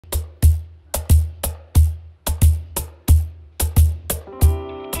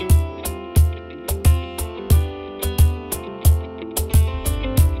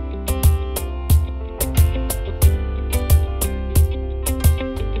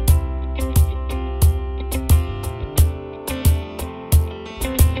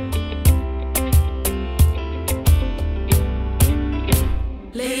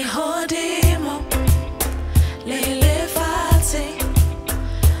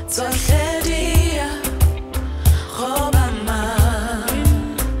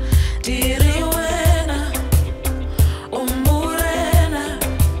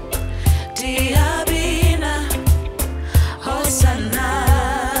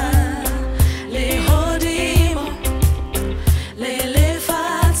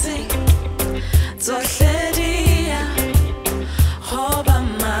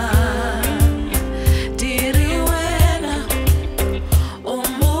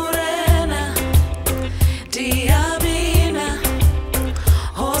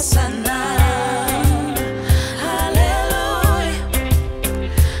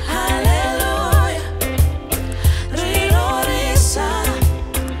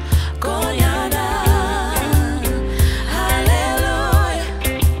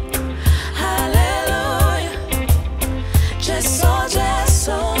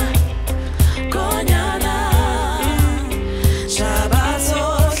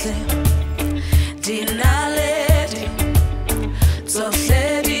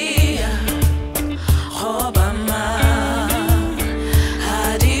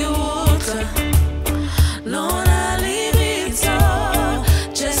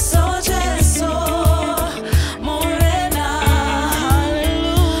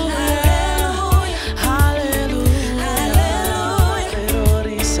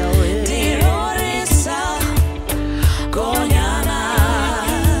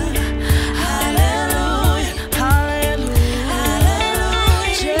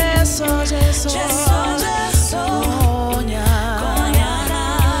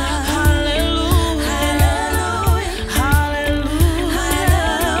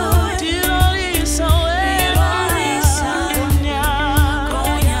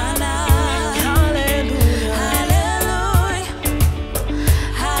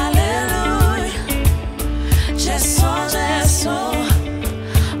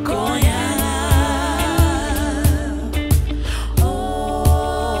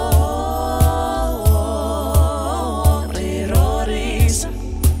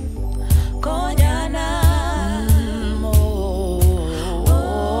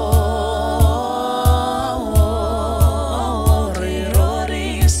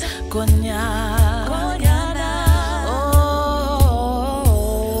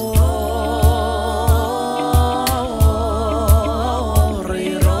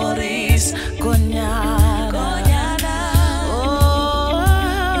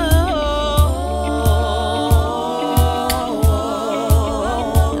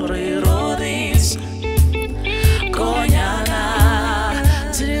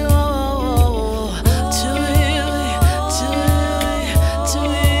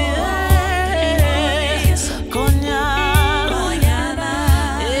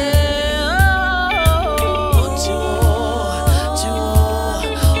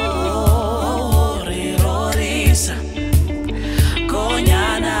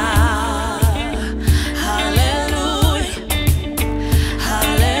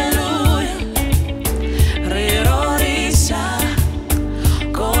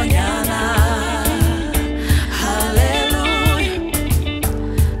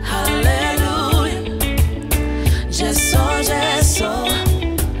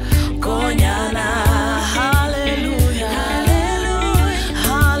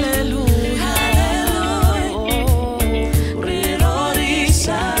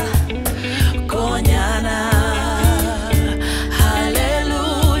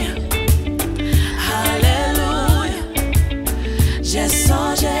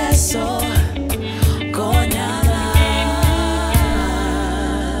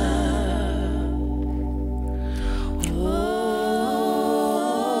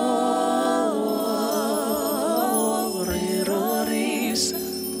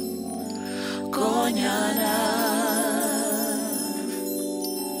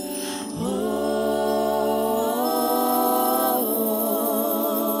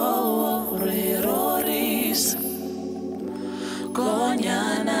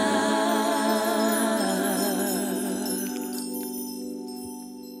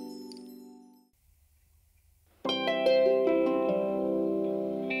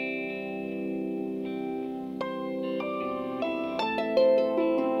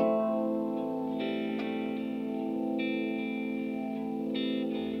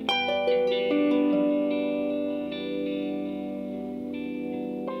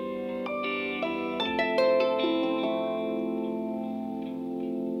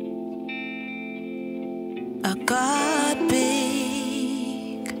I got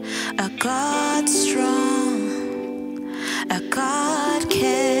big, I got strong, I got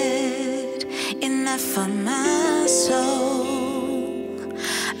cared enough for my soul.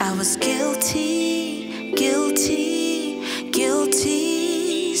 I was guilty, guilty,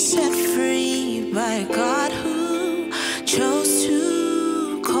 guilty, set free by a God who chose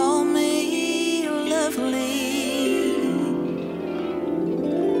to call me lovely.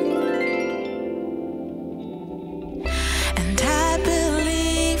 And I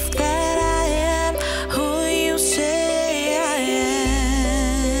believe that I am who you say I am.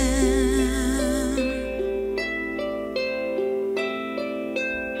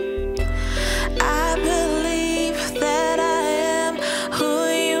 I believe that I am who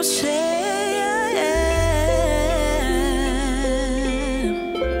you say I am.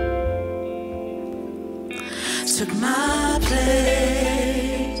 Took my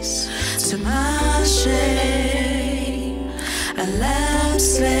place, took my shame, a lamb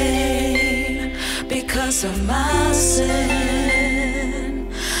slain because of my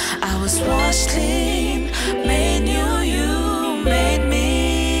sin. I was washed clean, made new, you made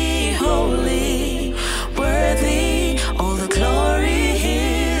me holy, worthy. All the glory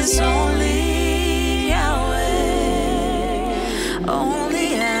is only Yahweh,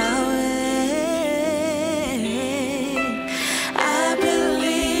 only Yahweh. I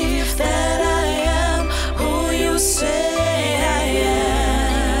believe that I am who you say I am.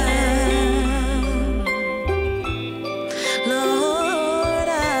 Lord,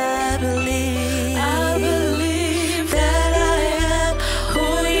 I believe that I am who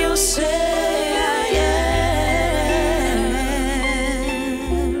you say I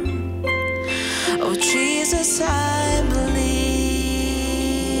am. Oh Jesus, I believe.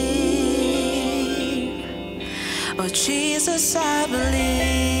 Oh Jesus, I believe.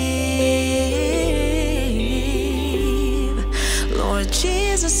 Lord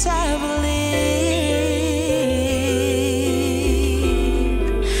Jesus, I believe.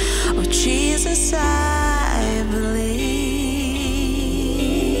 Oh Jesus, I believe.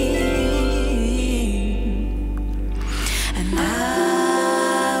 And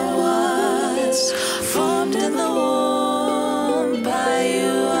I was formed in the womb by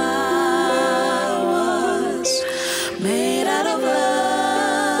you. I was made out of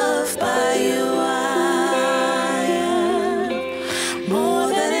love by you. I am more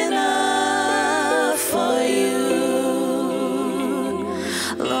than enough.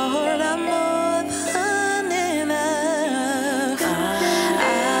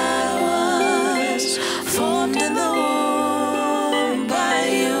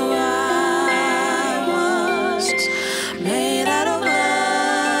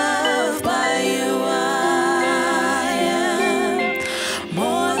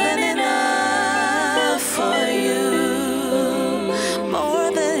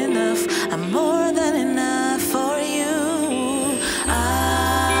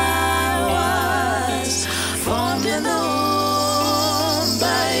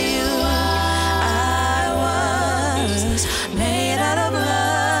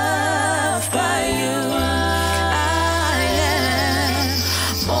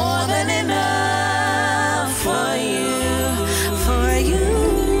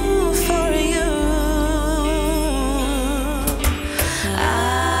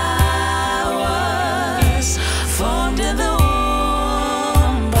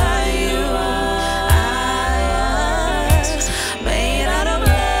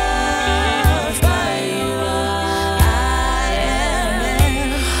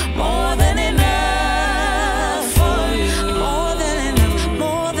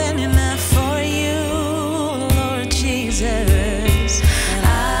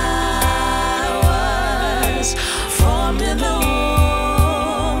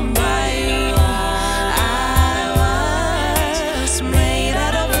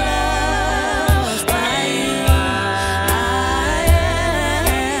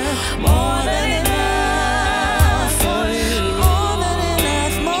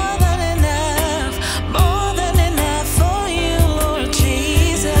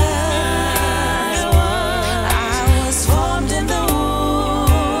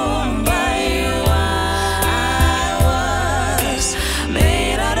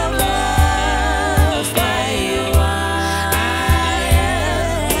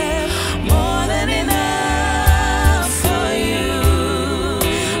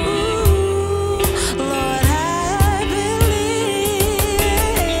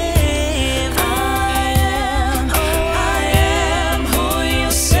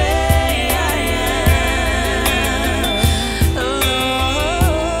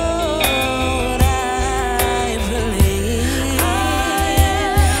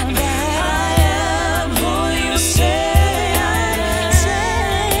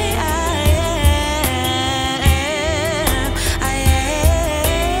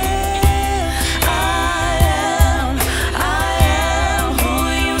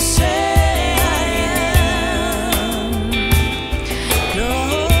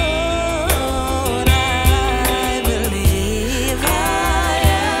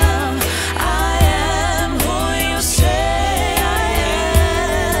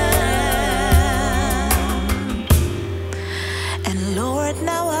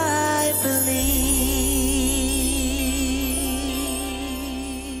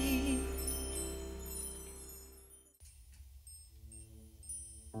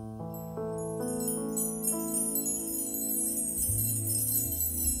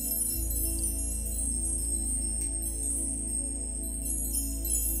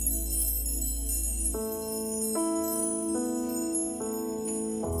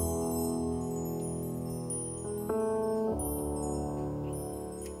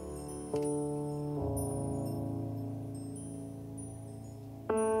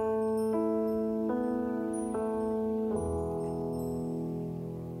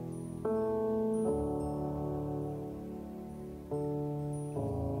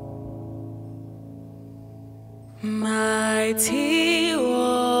 Mighty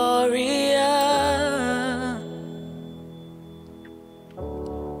warrior,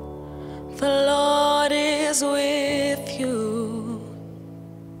 the Lord is with you.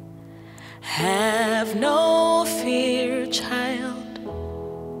 Have no fear, child.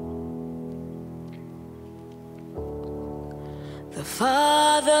 The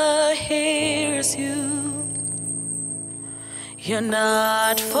Father hears you. You're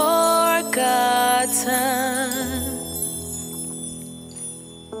not forgotten.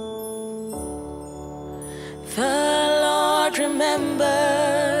 The Lord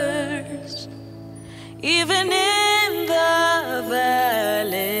remembers, even in the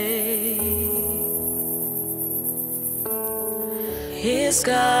valley. He's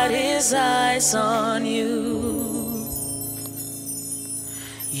got his eyes on you.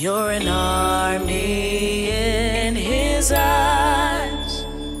 You're an army in his eyes.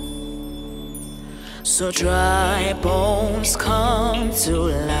 So dry bones come to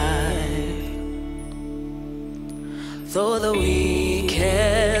life. Though the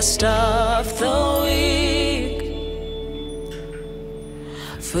weakest of the weak,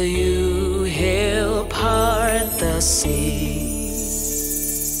 for you he'll part the sea.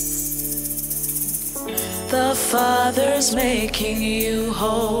 The Father's making you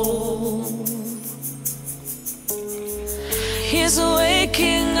whole. He's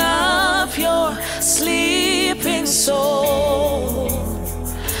waking up your sleeping soul.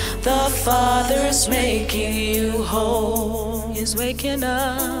 The Father's making you whole. He's waking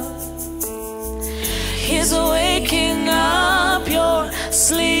up. He's waking up your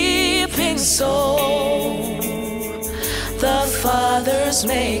sleeping soul. The Father's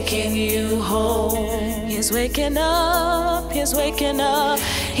making you whole. He's waking up. He's waking up.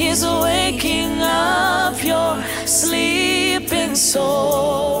 He's waking up your sleeping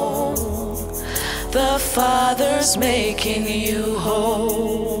soul. The Father's making you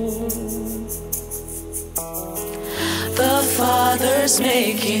whole. The Father's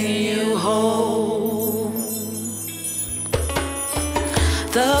making you whole.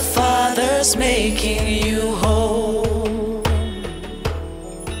 The Father's making you whole.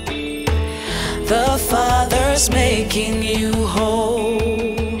 The Father's making you whole.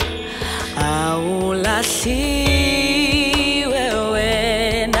 Awulahliwe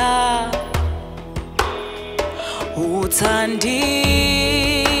wena,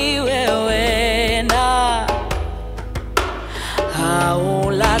 uthandiwe wena.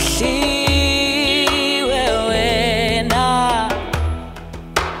 Awulahliwe wena,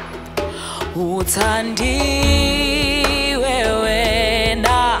 uthandiwe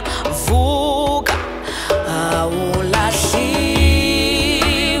wena. Vuka, awulahliwe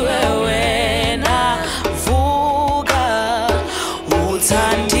wena. Vuka,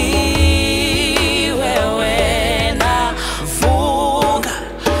 uthandiwe wena. Vuka,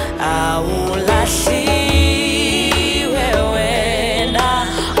 awulahliwe wena.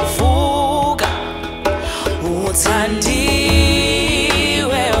 Vuka,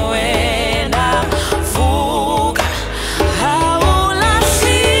 uthandiwe wena. Vuka,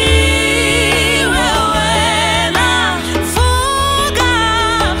 awulahliwe wena. Vuka,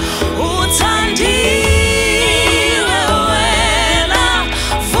 uthandiwe wena.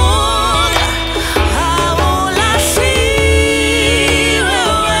 Vuka, awulahliwe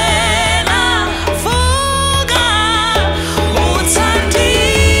wena. Vuka,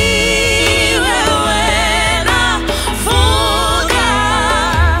 uthandiwe wena. Vuka,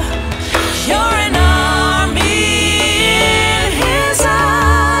 you're an army in his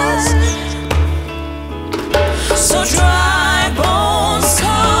eyes. So dry bones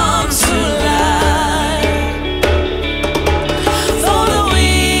come to life. Though the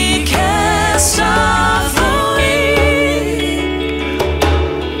weakest of the weak,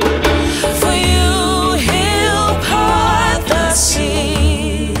 for you he'll part the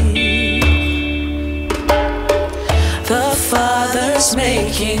sea. The Father's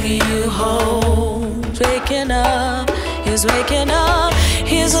making you whole. Waking up, he's waking up.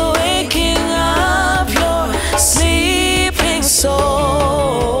 He's waking up your sleeping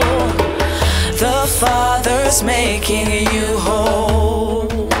soul. The Father's making you whole.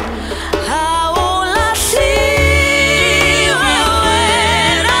 Awulahliwe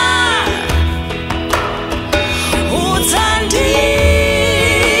wena,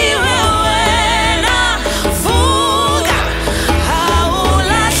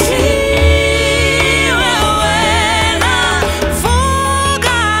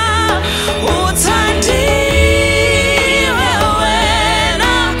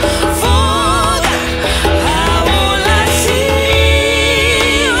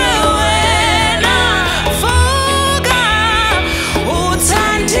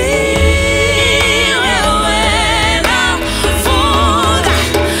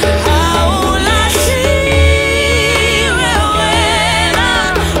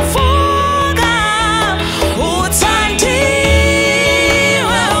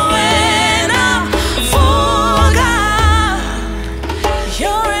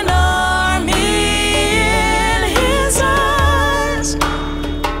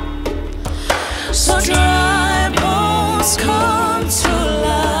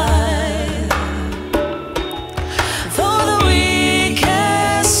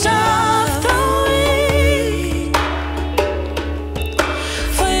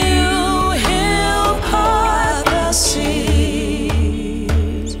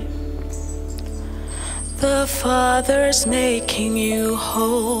 Father's making you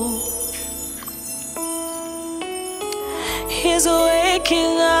whole. He's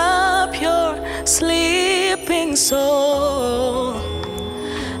waking up your sleeping soul.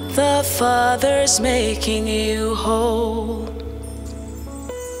 The Father's making you whole.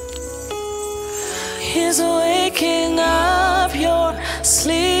 He's waking up your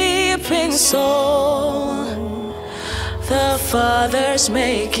sleeping soul. The Father's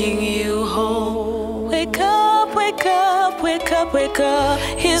making you whole. Wake up, wake up, wake up, wake up.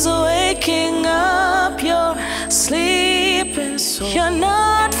 He's waking up your sleeping soul. You're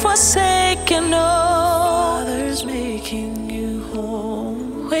not forsaken, no. Father's making you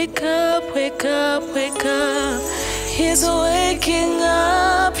whole. Wake up, wake up, wake up. He's waking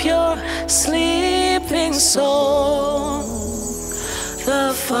up your sleeping soul.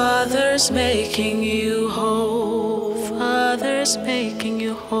 The Father's making you whole. Father's making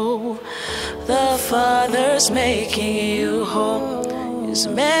you whole. The Father's making you whole. He's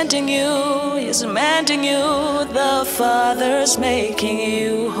mending you, He's mending you. The Father's making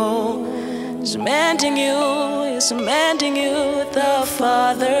you whole. He's mending you, He's mending you. The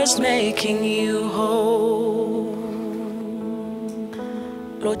Father's making you whole.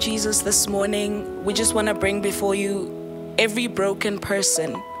 Lord Jesus, this morning, we just want to bring before you every broken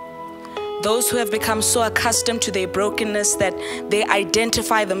person. Those who have become so accustomed to their brokenness that they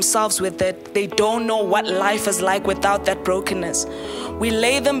identify themselves with it. They don't know what life is like without that brokenness. We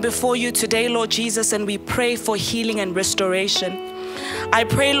lay them before you today, Lord Jesus, and we pray for healing and restoration. I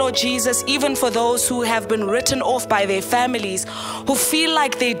pray, Lord Jesus, even for those who have been written off by their families, who feel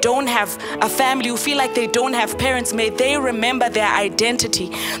like they don't have a family, who feel like they don't have parents, may they remember their identity,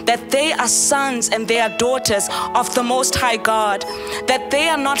 that they are sons and they are daughters of the Most High God, that they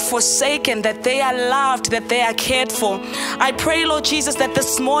are not forsaken, that they are loved, that they are cared for. I pray, Lord Jesus, that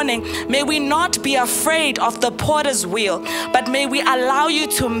this morning, may we not be afraid of the potter's wheel, but may we allow you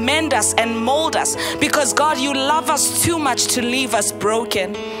to mend us and mold us, because God, you love us too much to leave us broken.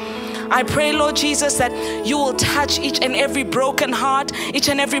 I pray, Lord Jesus, that you will touch each and every broken heart, each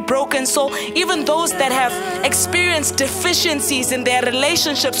and every broken soul, even those that have experienced deficiencies in their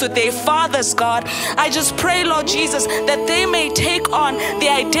relationships with their fathers, God. I just pray, Lord Jesus, that they may take on the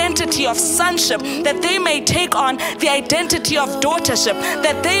identity of sonship, that they may take on the identity of daughtership,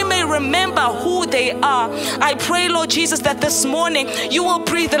 that they may remember who they are. I pray, Lord Jesus, that this morning you will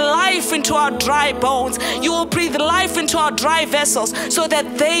breathe life into our dry bones. You will breathe life into our dry vessels so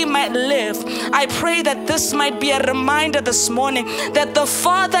that they might live. I pray that this might be a reminder this morning that the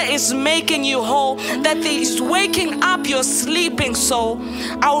Father is making you whole, that He is waking up your sleeping soul.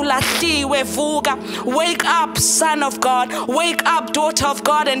 Wake up, son of God. Wake up, daughter of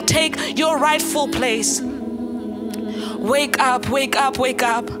God, and take your rightful place. Wake up, wake up, wake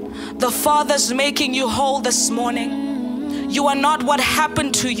up. The Father's making you whole this morning. You are not what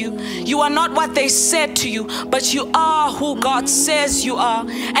happened to you. You are not what they said to you, but you are who God says you are,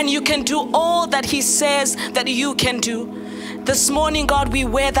 and you can do all that He says that you can do. This morning, God, we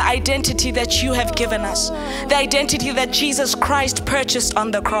wear the identity that you have given us, the identity that Jesus Christ purchased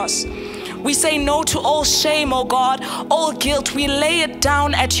on the cross. We say no to all shame, oh God, all guilt. We lay it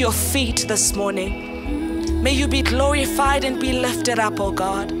down at your feet this morning. May you be glorified and be lifted up, oh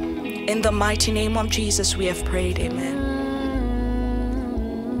God. In the mighty name of Jesus, we have prayed. Amen.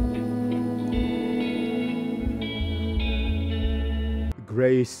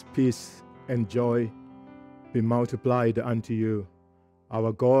 Grace, peace, and joy be multiplied unto you.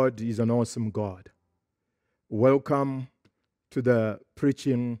 Our God is an awesome God. Welcome to the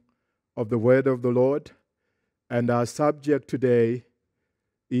preaching of the word of the Lord. And our subject today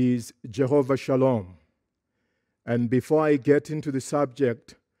is Jehovah Shalom. And before I get into the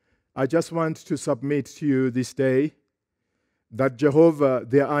subject, I just want to submit to you this day that Jehovah,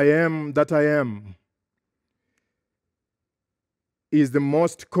 the I am that I am, is the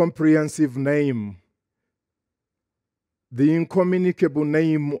most comprehensive name, the incommunicable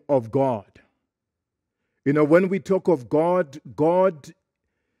name of God. You know, when we talk of God, God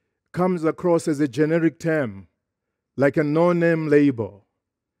comes across as a generic term, like a no-name label.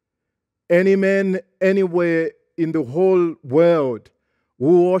 Any man, anywhere in the whole world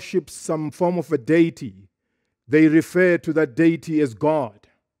who worships some form of a deity, they refer to that deity as God.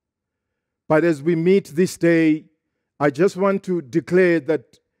 But as we meet this day, I just want to declare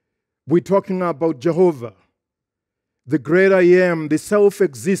that we're talking about Jehovah, the great I am, the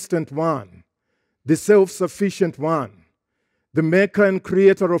self-existent one, the self-sufficient one, the maker and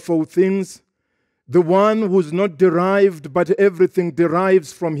creator of all things, the one who's not derived, but everything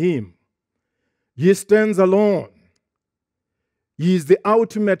derives from him. He stands alone. He is the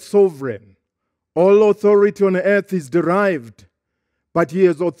ultimate sovereign All authority on earth is derived, but he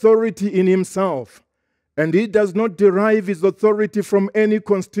has authority in himself. And he does not derive his authority from any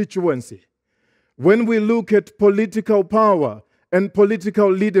constituency. When we look at political power and political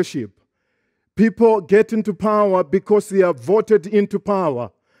leadership, people get into power because they are voted into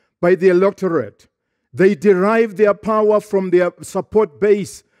power by the electorate. They derive their power from their support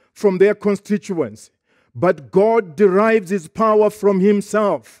base, from their constituents. But God derives his power from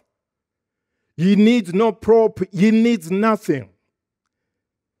himself. He needs no prop, he needs nothing.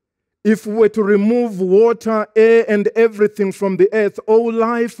 If we were to remove water, air, and everything from the earth, all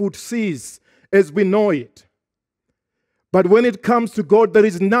life would cease as we know it. But when it comes to God, there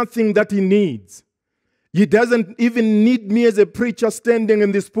is nothing that he needs. He doesn't even need me as a preacher standing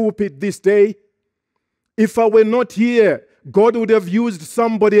in this pulpit this day. If I were not here, God would have used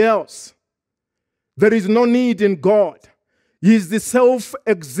somebody else. There is no need in God. He is the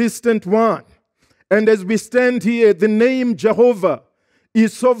self-existent one. And as we stand here, the name Jehovah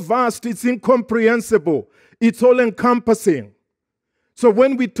is so vast, it's incomprehensible, it's all-encompassing. So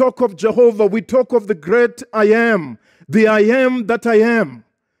when we talk of Jehovah, we talk of the great I am, the I am that I am.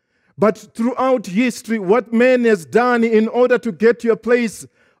 But throughout history, what man has done in order to get to a place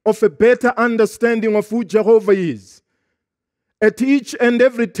of a better understanding of who Jehovah is, at each and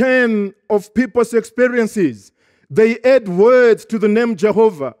every turn of people's experiences, they add words to the name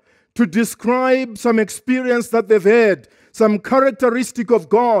Jehovah to describe some experience that they've had, some characteristic of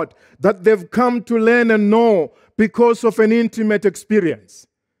God that they've come to learn and know because of an intimate experience.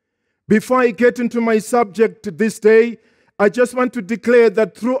 Before I get into my subject this day, I just want to declare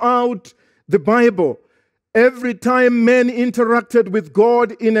that throughout the Bible, every time men interacted with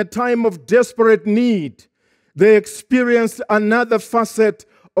God in a time of desperate need, they experienced another facet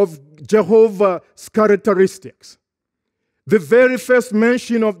of Jehovah's characteristics. The very first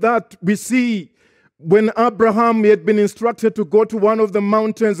mention of that we see when Abraham had been instructed to go to one of the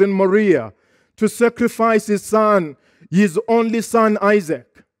mountains in Moriah to sacrifice his son, his only son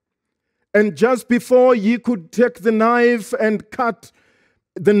Isaac. And just before he could take the knife and cut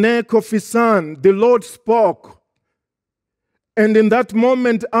the neck of his son, the Lord spoke. And in that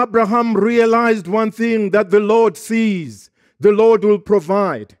moment, Abraham realized one thing, that the Lord sees, the Lord will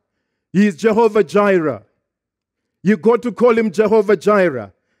provide. He is Jehovah Jireh. You got to call him Jehovah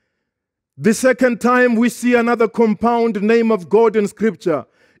Jireh. The second time we see another compound name of God in Scripture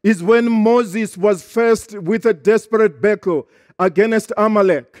is when Moses was faced with a desperate battle against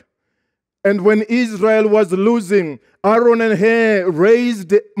Amalek. And when Israel was losing, Aaron and Hur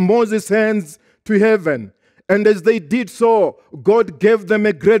raised Moses' hands to heaven. And as they did so, God gave them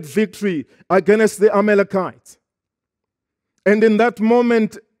a great victory against the Amalekites. And in that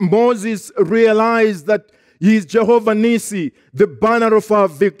moment, Moses realized that he is Jehovah Nissi, the banner of our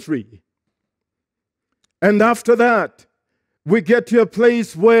victory. And after that, we get to a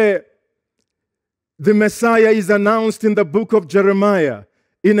place where the Messiah is announced in the book of Jeremiah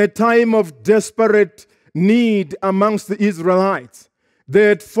in a time of desperate need amongst the Israelites. They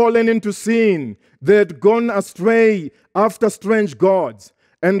had fallen into sin. They had gone astray after strange gods.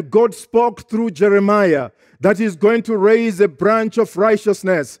 And God spoke through Jeremiah that he's going to raise a branch of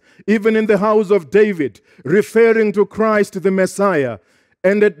righteousness, even in the house of David, referring to Christ the Messiah.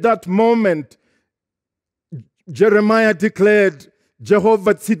 And at that moment, Jeremiah declared,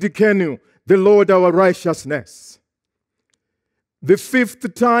 Jehovah Tzidkenu, the Lord our righteousness. The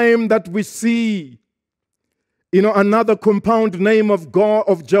fifth time that we see, another compound name of God,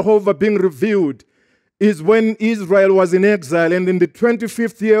 of Jehovah being revealed, is when Israel was in exile. And in the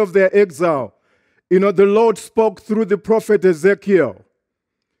 25th year of their exile, the Lord spoke through the prophet Ezekiel.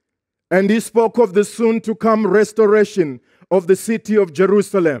 And he spoke of the soon-to-come restoration of the city of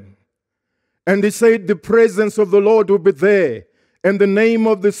Jerusalem. And he said, the presence of the Lord will be there, and the name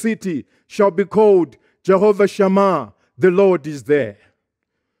of the city shall be called Jehovah Shammah, the Lord is there.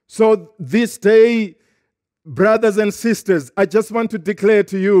 So this day, brothers and sisters, I just want to declare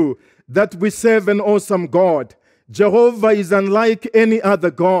to you that we serve an awesome God. Jehovah is unlike any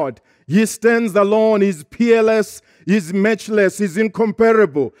other God. He stands alone, he's peerless, he's matchless, he's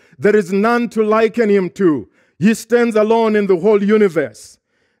incomparable. There is none to liken him to. He stands alone in the whole universe.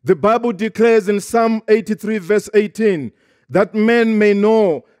 The Bible declares in Psalm 83 verse 18, that men may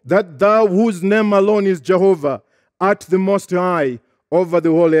know that thou whose name alone is Jehovah art the most high over the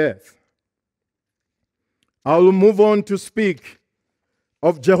whole earth. I will move on to speak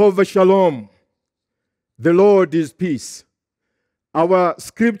of Jehovah Shalom. The Lord is peace. Our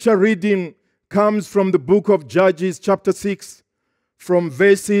scripture reading comes from the book of Judges chapter 6 from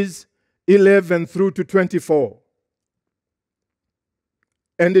verses 11 through to 24.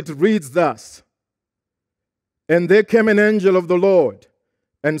 And it reads thus, And there came an angel of the Lord,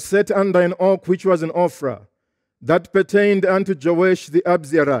 and sat under an oak which was in Ophrah, that pertained unto Joash the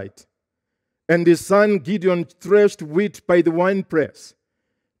Abzerite. And his son Gideon threshed wheat by the winepress,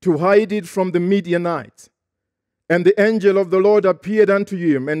 to hide it from the Midianites. And the angel of the Lord appeared unto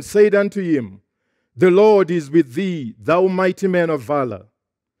him, and said unto him, The Lord is with thee, thou mighty man of valor.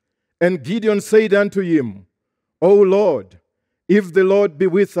 And Gideon said unto him, O Lord, if the Lord be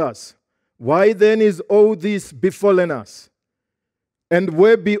with us, why then is all this befallen us? And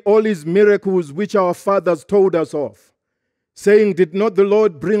where be all his miracles which our fathers told us of, saying, Did not the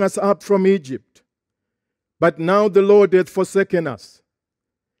Lord bring us up from Egypt? But now the Lord hath forsaken us,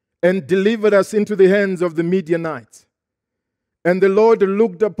 and delivered us into the hands of the Midianites. And the Lord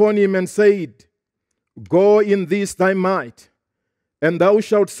looked upon him and said, Go in this thy might, and thou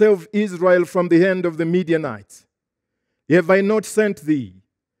shalt save Israel from the hand of the Midianites. Have I not sent thee?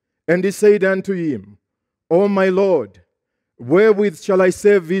 And he said unto him, O my Lord, wherewith shall I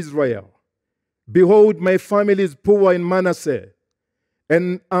save Israel? Behold, my family is poor in Manasseh,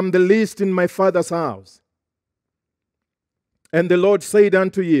 and am the least in my father's house. And the Lord said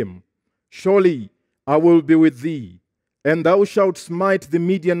unto him, Surely I will be with thee, and thou shalt smite the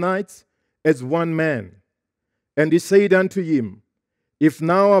Midianites as one man. And he said unto him, If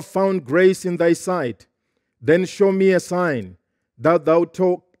now I have found grace in thy sight, then show me a sign that thou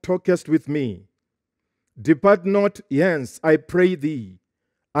talkest with me. Depart not hence, I pray thee,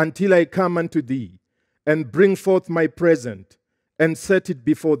 until I come unto thee, and bring forth my present, and set it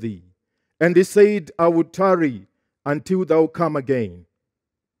before thee. And he said, I would tarry until thou come again.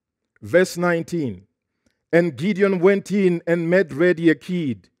 Verse 19. And Gideon went in and made ready a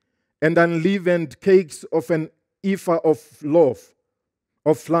kid, and unleavened cakes of an ephah of loaf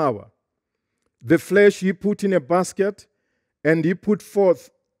of flour. The flesh he put in a basket, and he put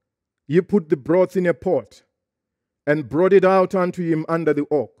the broth in a pot, and brought it out unto him under the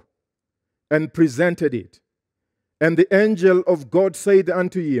oak, and presented it. And the angel of God said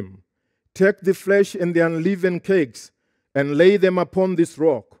unto him, Take the flesh and the unleavened cakes, and lay them upon this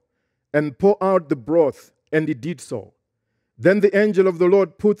rock, and pour out the broth. And he did so. Then the angel of the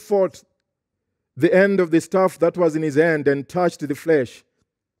Lord put forth the end of the staff that was in his hand, and touched the flesh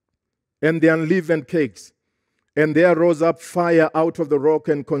and the unleavened cakes. And there rose up fire out of the rock,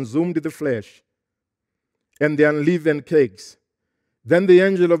 and consumed the flesh and the unleavened cakes. Then the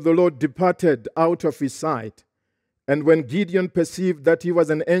angel of the Lord departed out of his sight. And when Gideon perceived that he was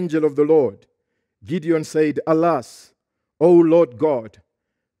an angel of the Lord, Gideon said, Alas, O Lord God,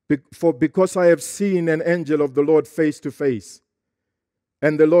 for because I have seen an angel of the Lord face to face.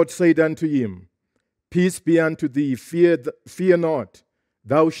 And the Lord said unto him, Peace be unto thee, fear not,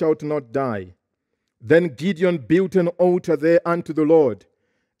 thou shalt not die. Then Gideon built an altar there unto the Lord,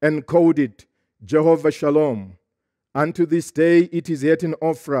 and called it Jehovah Shalom. Unto this day it is yet in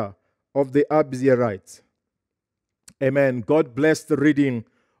Ophrah of the Abzerites. Amen. God bless the reading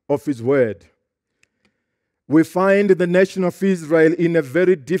of his word. We find the nation of Israel in a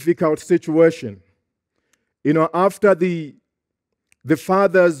very difficult situation. After the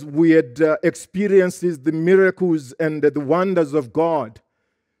fathers, we had experienced the miracles and the wonders of God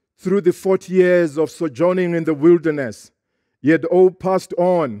through the 40 years of sojourning in the wilderness. Yet all passed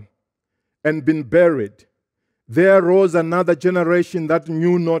on and been buried. There arose another generation that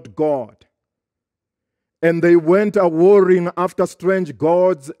knew not God. And they went a-warring after strange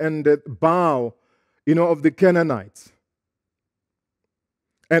gods and Baal, of the Canaanites.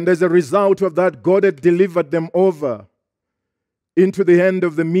 And as a result of that, God had delivered them over into the hand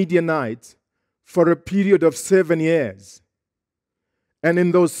of the Midianites for a period of 7 years. And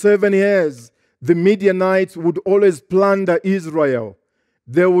in those 7 years, the Midianites would always plunder Israel.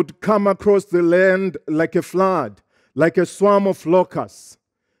 They would come across the land like a flood, like a swarm of locusts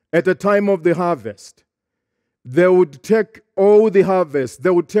at the time of the harvest. They would take all the harvest. They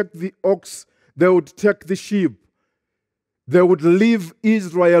would take the ox. They would take the sheep. They would leave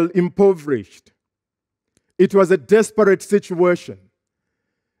Israel impoverished. It was a desperate situation.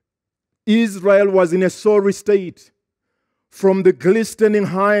 Israel was in a sorry state. From the glistening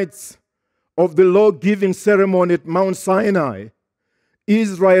heights of the law-giving ceremony at Mount Sinai,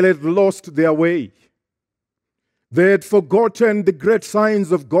 Israel had lost their way. They had forgotten the great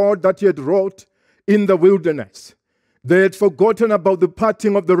signs of God that he had wrought in the wilderness. They had forgotten about the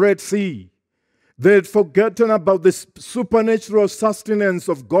parting of the Red Sea. They had forgotten about the supernatural sustenance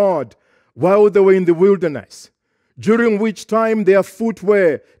of God while they were in the wilderness, during which time their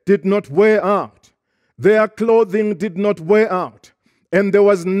footwear did not wear out, their clothing did not wear out, and there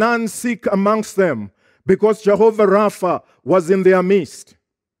was none sick amongst them, because Jehovah Rapha was in their midst.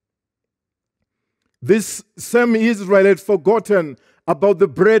 This same Israel had forgotten about the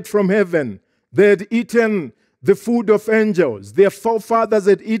bread from heaven. They had eaten the food of angels. Their forefathers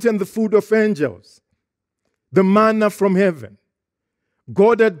had eaten the food of angels, the manna from heaven.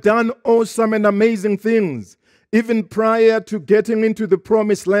 God had done awesome and amazing things. Even prior to getting into the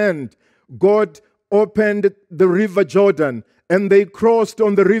promised land, God opened the river Jordan and they crossed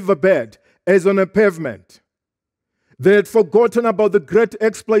on the riverbed as on a pavement. They had forgotten about the great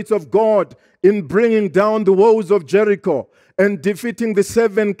exploits of God in bringing down the walls of Jericho and defeating the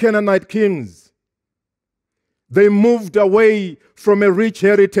 7 Canaanite kings. They moved away from a rich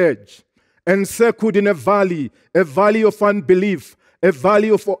heritage and circled in a valley of unbelief, a valley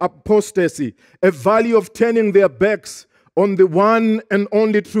of apostasy, a valley of turning their backs on the one and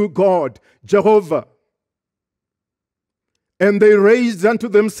only true God, Jehovah. And they raised unto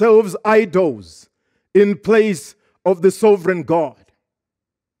themselves idols in place of the sovereign God.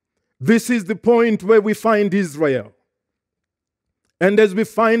 This is the point where we find Israel. And as we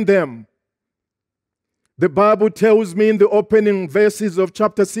find them, the Bible tells me in the opening verses of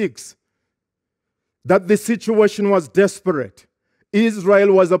chapter 6 that the situation was desperate.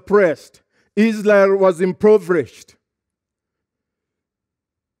 Israel was oppressed. Israel was impoverished.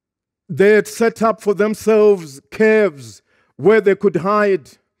 They had set up for themselves caves where they could hide,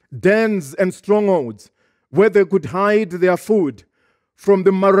 dens and strongholds, where they could hide their food from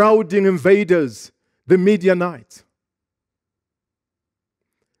the marauding invaders, the Midianites.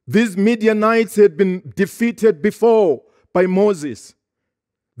 These Midianites had been defeated before by Moses.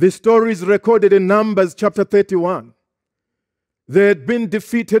 The story is recorded in Numbers chapter 31. They had been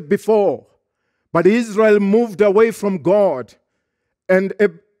defeated before, but Israel moved away from God, and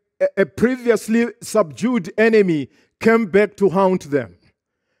a previously subdued enemy came back to haunt them.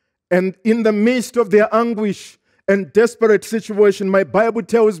 And in the midst of their anguish and desperate situation, my Bible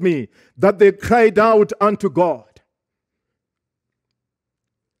tells me that they cried out unto God.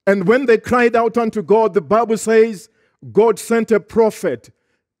 And when they cried out unto God, the Bible says God sent a prophet,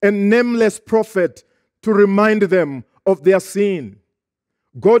 a nameless prophet, to remind them of their sin.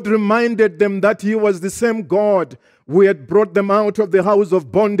 God reminded them that He was the same God who had brought them out of the house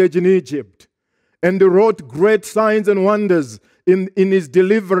of bondage in Egypt, and wrought great signs and wonders in His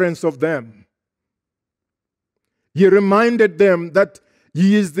deliverance of them. He reminded them that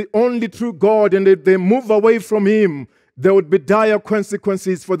He is the only true God, and if they move away from Him, there would be dire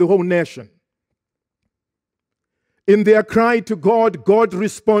consequences for the whole nation. In their cry to God, God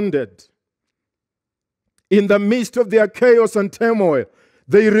responded. In the midst of their chaos and turmoil,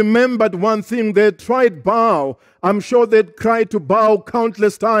 they remembered one thing. They had tried Baal. I'm sure they'd cried to Baal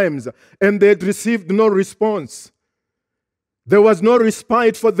countless times, and they had received no response. There was no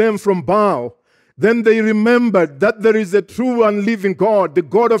respite for them from Baal. Then they remembered that there is a true and living God, the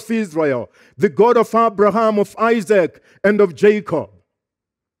God of Israel, the God of Abraham, of Isaac, and of Jacob.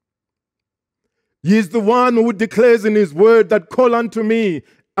 He is the one who declares in His word that, call unto me,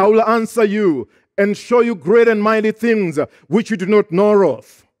 I will answer you, and show you great and mighty things which you do not know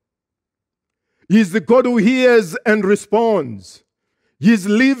of. He is the God who hears and responds. He is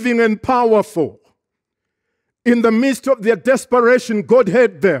living and powerful. In the midst of their desperation, God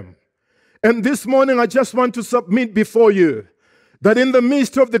heard them. And this morning, I just want to submit before you that in the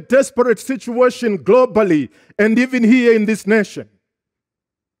midst of the desperate situation globally and even here in this nation,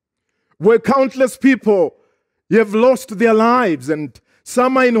 where countless people have lost their lives, and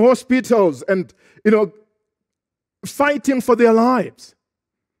some are in hospitals and, fighting for their lives.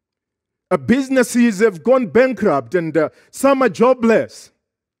 Businesses have gone bankrupt, and some are jobless.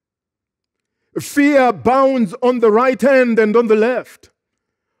 Fear abounds on the right hand and on the left.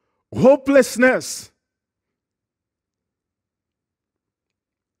 Hopelessness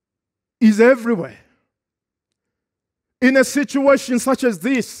is everywhere. In a situation such as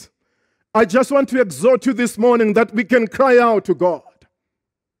this, I just want to exhort you this morning that we can cry out to God.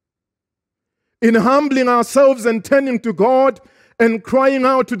 In humbling ourselves and turning to God and crying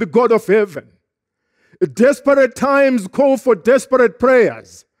out to the God of heaven. Desperate times call for desperate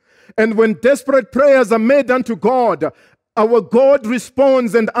prayers. And when desperate prayers are made unto God, our God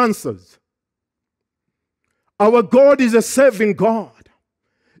responds and answers. Our God is a saving God.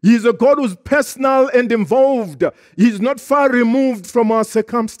 He is a God who's personal and involved. He is not far removed from our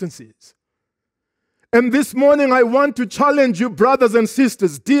circumstances. And this morning I want to challenge you, brothers and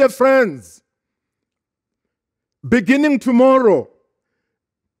sisters, dear friends. Beginning tomorrow,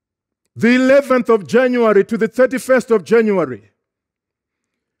 the 11th of January to the 31st of January,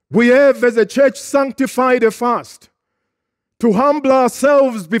 we have as a church sanctified a fast to humble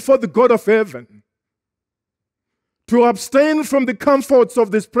ourselves before the God of heaven, to abstain from the comforts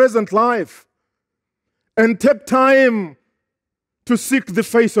of this present life, and take time to seek the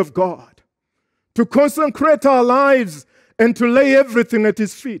face of God, to consecrate our lives and to lay everything at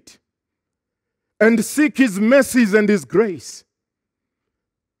His feet and seek His mercies and His grace.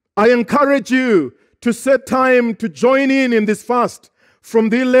 I encourage you to set time to join in this fast from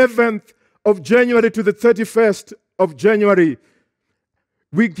the 11th of January to the 31st of January.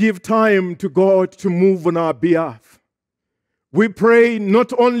 We give time to God to move on our behalf. We pray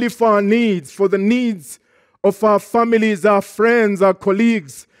not only for our needs, for the needs of our families, our friends, our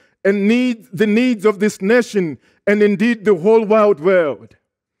colleagues, and the needs of this nation, and indeed the whole wide world.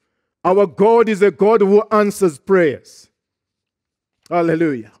 Our God is a God who answers prayers.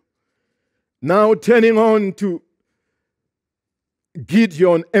 Hallelujah. Now turning on to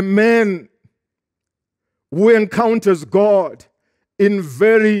Gideon, a man who encounters God in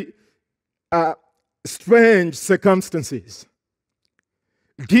very strange circumstances.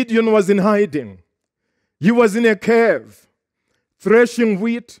 Gideon was in hiding. He was in a cave, threshing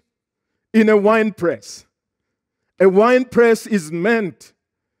wheat in a wine press. A wine press is meant,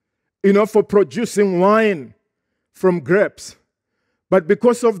 for producing wine from grapes. But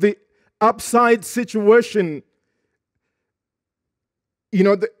because of the upside situation,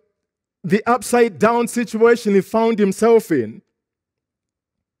 the upside down situation he found himself in,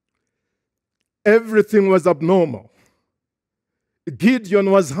 everything was abnormal.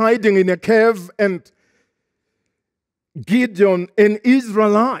 Gideon was hiding in a cave, and Gideon, an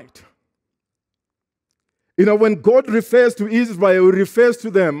Israelite. When God refers to Israel, He refers to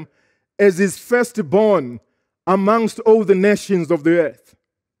them as His firstborn amongst all the nations of the earth.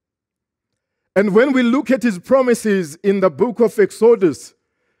 And when we look at His promises in the book of Exodus,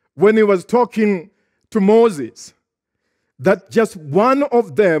 when He was talking to Moses, that just one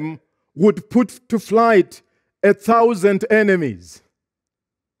of them would put to flight 1,000 enemies,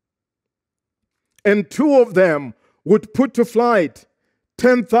 and two of them would put to flight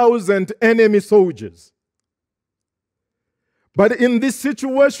 10,000 enemy soldiers. But in this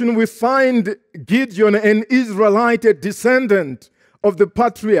situation, we find Gideon, an Israelite, a descendant of the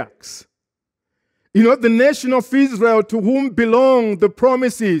patriarchs. The nation of Israel, to whom belong the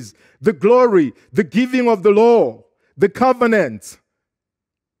promises, the glory, the giving of the law, the covenants,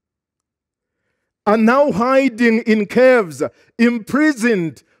 are now hiding in caves,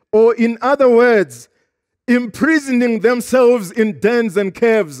 imprisoned, or in other words, imprisoning themselves in dens and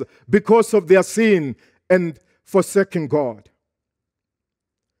caves because of their sin and forsaking God.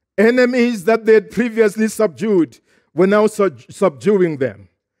 Enemies that they had previously subdued were now subduing them.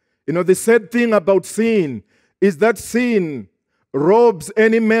 The sad thing about sin is that sin robs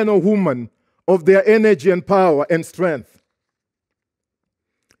any man or woman of their energy and power and strength,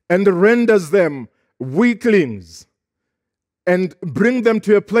 and renders them weaklings and bring them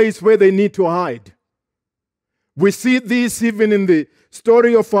to a place where they need to hide. We see this even in the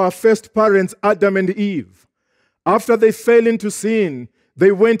story of our first parents, Adam and Eve. After they fell into sin,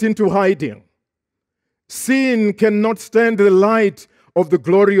 they went into hiding. Sin cannot stand the light of the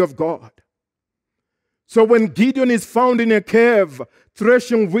glory of God. So when Gideon is found in a cave,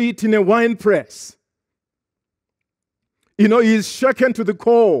 threshing wheat in a wine press, he is shaken to the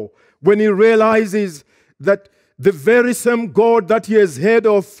core when he realizes that the very same God that he has heard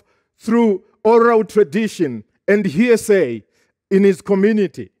of through oral tradition and hearsay in his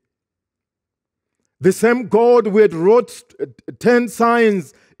community, the same God who had wrought 10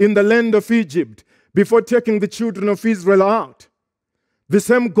 signs in the land of Egypt before taking the children of Israel out, the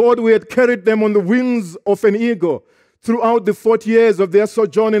same God who had carried them on the wings of an eagle throughout the 40 years of their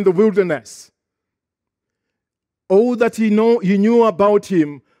sojourn in the wilderness. All that he knew about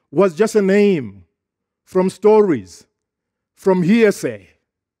him was just a name from stories, from hearsay.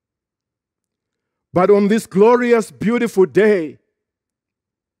 But on this glorious, beautiful day,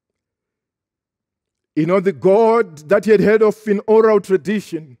 the God that he had heard of in oral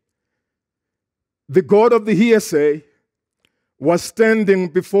tradition, the God of the hearsay, was standing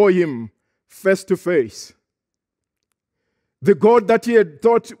before him face to face. The God that he had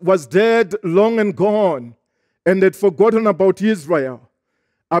thought was dead, long and gone, and had forgotten about Israel,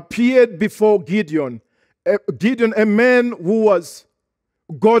 appeared before Gideon. Gideon, a man who was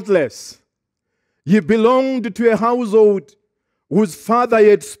godless. He belonged to a household whose father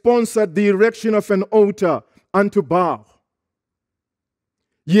had sponsored the erection of an altar unto Baal.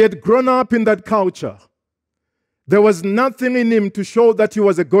 He had grown up in that culture. There was nothing in him to show that he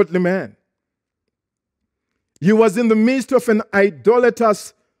was a godly man. He was in the midst of an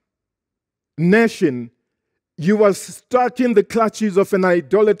idolatrous nation. He was stuck in the clutches of an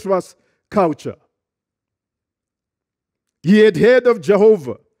idolatrous culture. He had heard of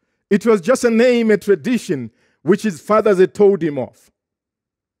Jehovah It was just a name, a tradition, which his fathers had told him of.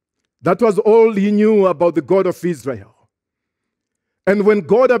 That was all he knew about the God of Israel. And when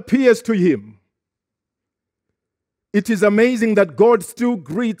God appears to him, it is amazing that God still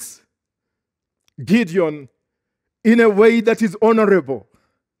greets Gideon in a way that is honorable.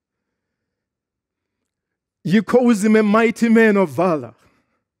 He calls him a mighty man of valor.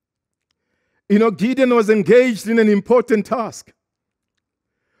 You know, Gideon was engaged in an important task.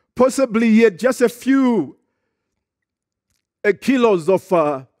 Possibly he had just a few kilos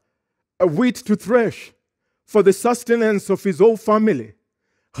of wheat to thresh for the sustenance of his whole family,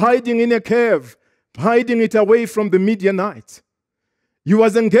 hiding in a cave, hiding it away from the Midianites. He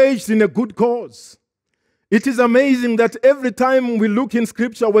was engaged in a good cause. It is amazing that every time we look in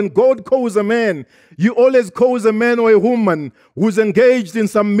Scripture, when God calls a man, He always calls a man or a woman who's engaged in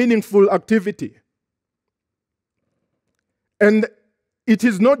some meaningful activity. And it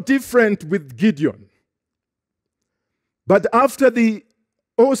is not different with Gideon. But after the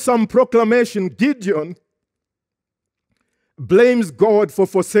awesome proclamation, Gideon blames God for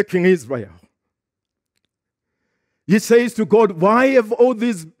forsaking Israel. He says to God, why have all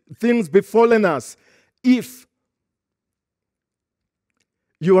these things befallen us if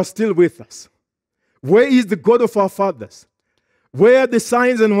you are still with us? Where is the God of our fathers? Where are the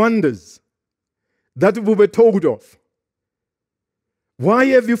signs and wonders that we were told of? Why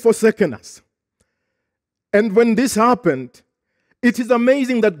have you forsaken us? And when this happened, it is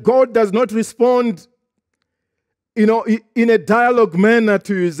amazing that God does not respond, in a dialogue manner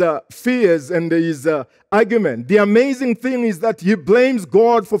to his fears and his argument. The amazing thing is that he blames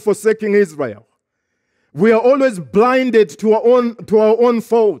God for forsaking Israel. We are always blinded to our own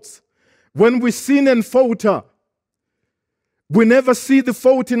faults. When we sin and falter, we never see the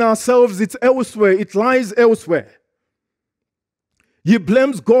fault in ourselves. It's elsewhere. It lies elsewhere. He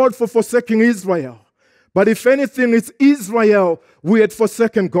blames God for forsaking Israel. But if anything, it's Israel who had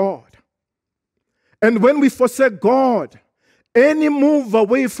forsaken God. And when we forsake God, any move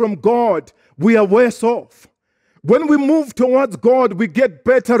away from God, we are worse off. When we move towards God, we get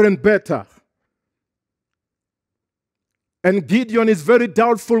better and better. And Gideon is very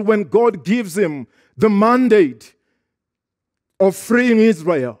doubtful when God gives him the mandate of freeing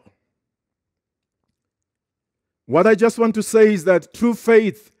Israel. What I just want to say is that true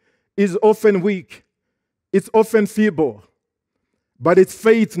faith is often weak. It's often feeble. But it's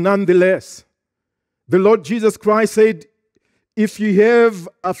faith nonetheless. The Lord Jesus Christ said, if you have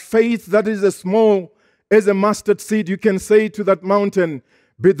a faith that is as small as a mustard seed, you can say to that mountain,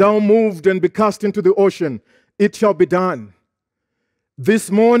 be thou moved and be cast into the ocean. It shall be done. This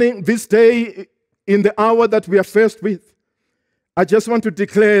morning, this day, in the hour that we are faced with, I just want to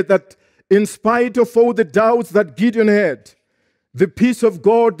declare that in spite of all the doubts that Gideon had, the peace of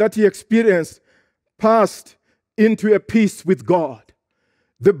God that he experienced passed into a peace with God.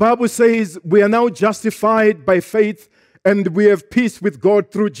 The Bible says we are now justified by faith and we have peace with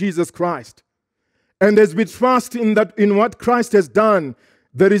God through Jesus Christ. And as we trust in what Christ has done,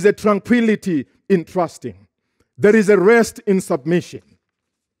 there is a tranquility in trusting. There is a rest in submission.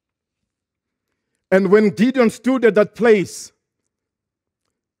 And when Gideon stood at that place,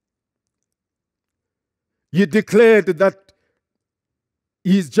 he declared that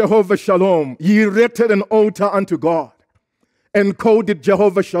he is Jehovah Shalom. He erected an altar unto God and called it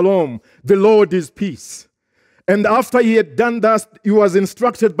Jehovah Shalom. The Lord is peace. And after he had done that, he was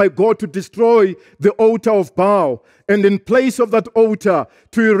instructed by God to destroy the altar of Baal, and in place of that altar,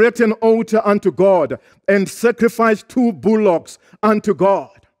 to erect an altar unto God and sacrifice 2 bullocks unto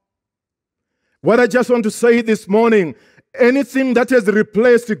God. What I just want to say this morning, anything that has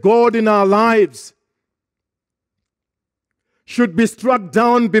replaced God in our lives should be struck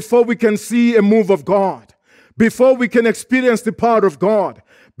down before we can see a move of God, before we can experience the power of God,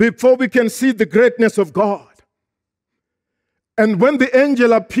 before we can see the greatness of God. And when the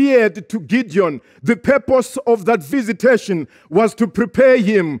angel appeared to Gideon, the purpose of that visitation was to prepare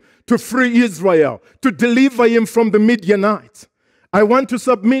him to free Israel, to deliver him from the Midianites. I want to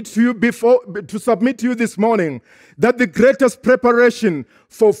submit to you this morning that the greatest preparation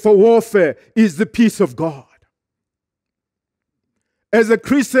for warfare is the peace of God. As a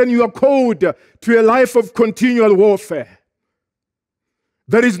Christian, you are called to a life of continual warfare.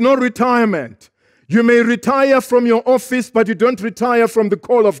 There is no retirement. You may retire from your office, but you don't retire from the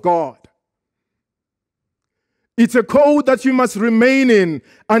call of God. It's a call that you must remain in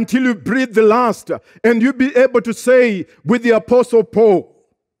until you breathe the last, and you'll be able to say with the Apostle Paul,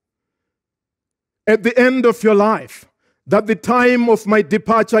 at the end of your life, that the time of my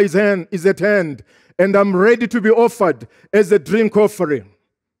departure is at hand, and I'm ready to be offered as a drink offering.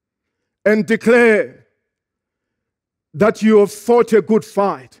 and declare that you have fought a good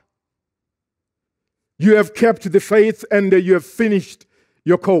fight. You have kept the faith and you have finished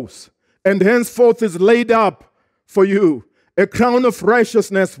your course. And henceforth is laid up for you a crown of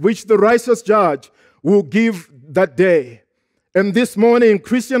righteousness, which the righteous judge will give that day. And this morning,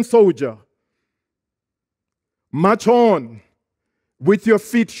 Christian soldier, march on with your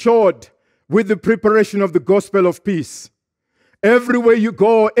feet shod with the preparation of the gospel of peace. Everywhere you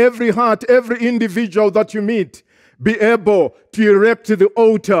go, every heart, every individual that you meet, be able to erect the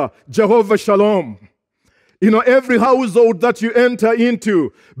altar, Jehovah Shalom. Every household that you enter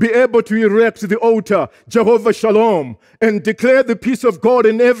into, be able to erect the altar, Jehovah Shalom, and declare the peace of God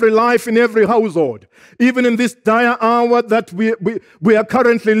in every life, in every household. Even in this dire hour that we are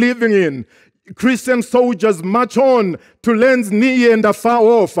currently living in, Christian soldiers march on to lands near and afar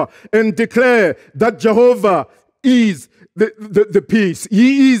off and declare that Jehovah is the peace.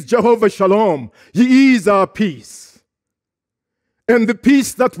 He is Jehovah Shalom. He is our peace. And the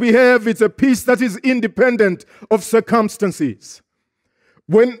peace that we have is a peace that is independent of circumstances.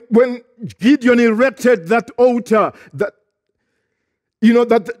 When Gideon erected that altar, that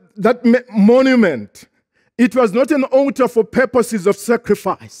monument, it was not an altar for purposes of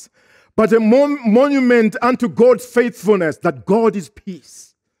sacrifice, but a monument unto God's faithfulness, that God is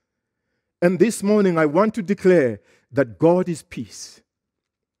peace. And this morning I want to declare that God is peace.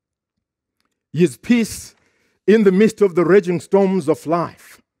 He is peace in the midst of the raging storms of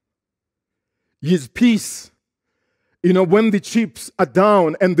life. He is peace, when the chips are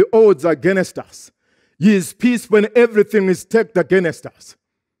down and the odds are against us. He is peace when everything is stacked against us.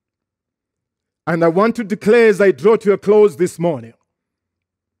 And I want to declare as I draw to a close this morning,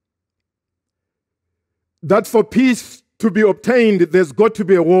 that for peace to be obtained, there's got to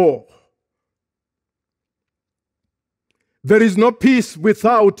be a war. There is no peace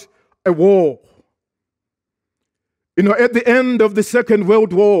without a war. At the end of the Second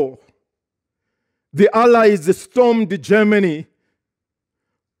World War, the Allies stormed Germany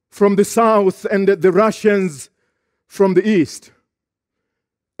from the south and the Russians from the east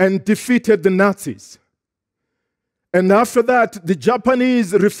and defeated the Nazis. And after that, the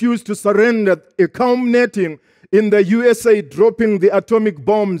Japanese refused to surrender, culminating in the USA dropping the atomic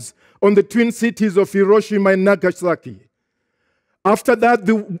bombs on the twin cities of Hiroshima and Nagasaki. After that,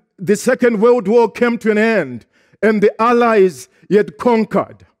 the Second World War came to an end, and the Allies yet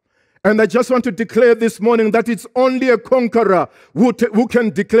conquered. And I just want to declare this morning that it's only a conqueror who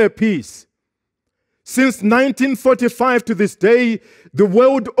can declare peace. Since 1945 to this day, the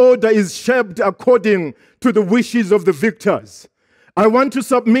world order is shaped according to the wishes of the victors. I want to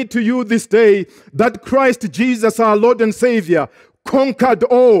submit to you this day that Christ Jesus, our Lord and Savior, conquered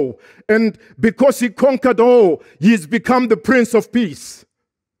all. And because he conquered all, he has become the Prince of Peace.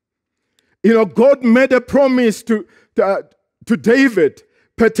 God made a promise to David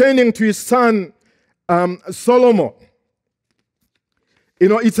pertaining to his son Solomon.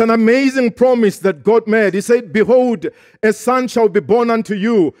 It's an amazing promise that God made. He said, "Behold, a son shall be born unto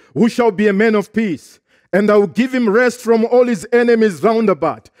you, who shall be a man of peace. And I will give him rest from all his enemies round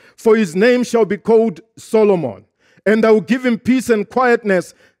about. For his name shall be called Solomon. And I will give him peace and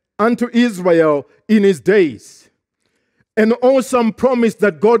quietness unto Israel in his days." An awesome promise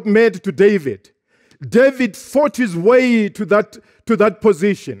that God made to David. David fought his way to that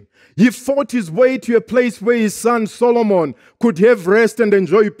position. He fought his way to a place where his son Solomon could have rest and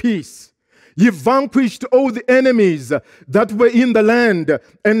enjoy peace. He vanquished all the enemies that were in the land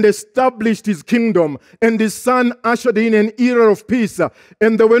and established his kingdom. And his son ushered in an era of peace.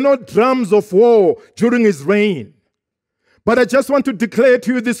 And there were no drums of war during his reign. But I just want to declare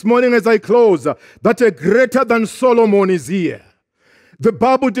to you this morning as I close that a greater than Solomon is here. The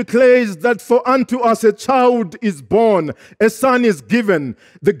Bible declares that for unto us a child is born, a son is given.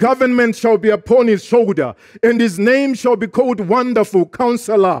 The government shall be upon his shoulder, and his name shall be called Wonderful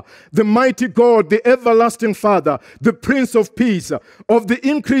Counselor, the Mighty God, the Everlasting Father, the Prince of Peace. Of the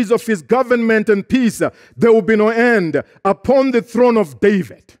increase of his government and peace, there will be no end upon the throne of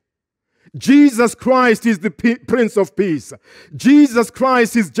David. Jesus Christ is the Prince of Peace. Jesus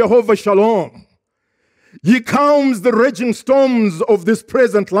Christ is Jehovah Shalom. He calms the raging storms of this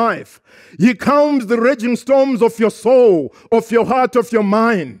present life. He calms the raging storms of your soul, of your heart, of your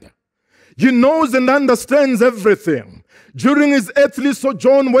mind. He knows and understands everything. During his earthly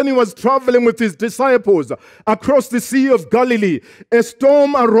sojourn, when he was traveling with his disciples across the Sea of Galilee, a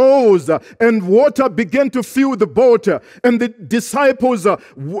storm arose and water began to fill the boat. And the disciples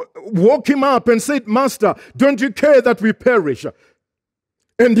woke him up and said, "Master, don't you care that we perish?"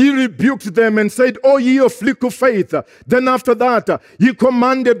 And he rebuked them and said, "O ye of little faith." Then after that, he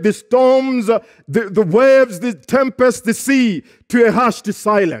commanded the storms, the waves, the tempest, the sea to a hushed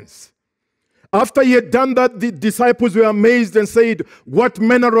silence. After he had done that, the disciples were amazed and said, "What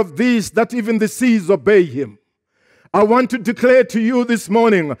manner of this that even the seas obey him?" I want to declare to you this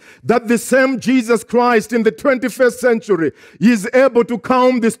morning that the same Jesus Christ in the 21st century is able to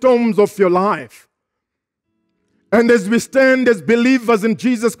calm the storms of your life. And as we stand as believers in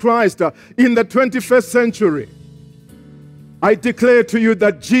Jesus Christ in the 21st century, I declare to you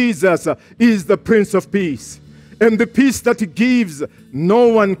that Jesus is the Prince of Peace. And the peace that he gives, no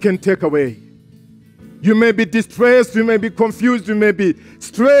one can take away. You may be distressed, you may be confused, you may be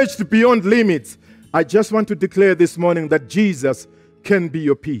stretched beyond limits. I just want to declare this morning that Jesus can be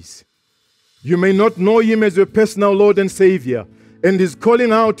your peace. You may not know him as your personal Lord and Savior, and he's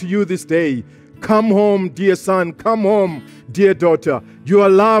calling out to you this day, "Come home, dear son. Come home, dear daughter. You are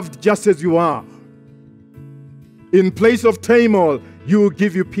loved just as you are." In place of turmoil, you will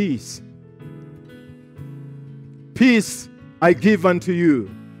give you peace. Peace I give unto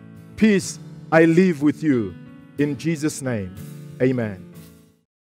you. Peace I leave with you. In Jesus' name, amen.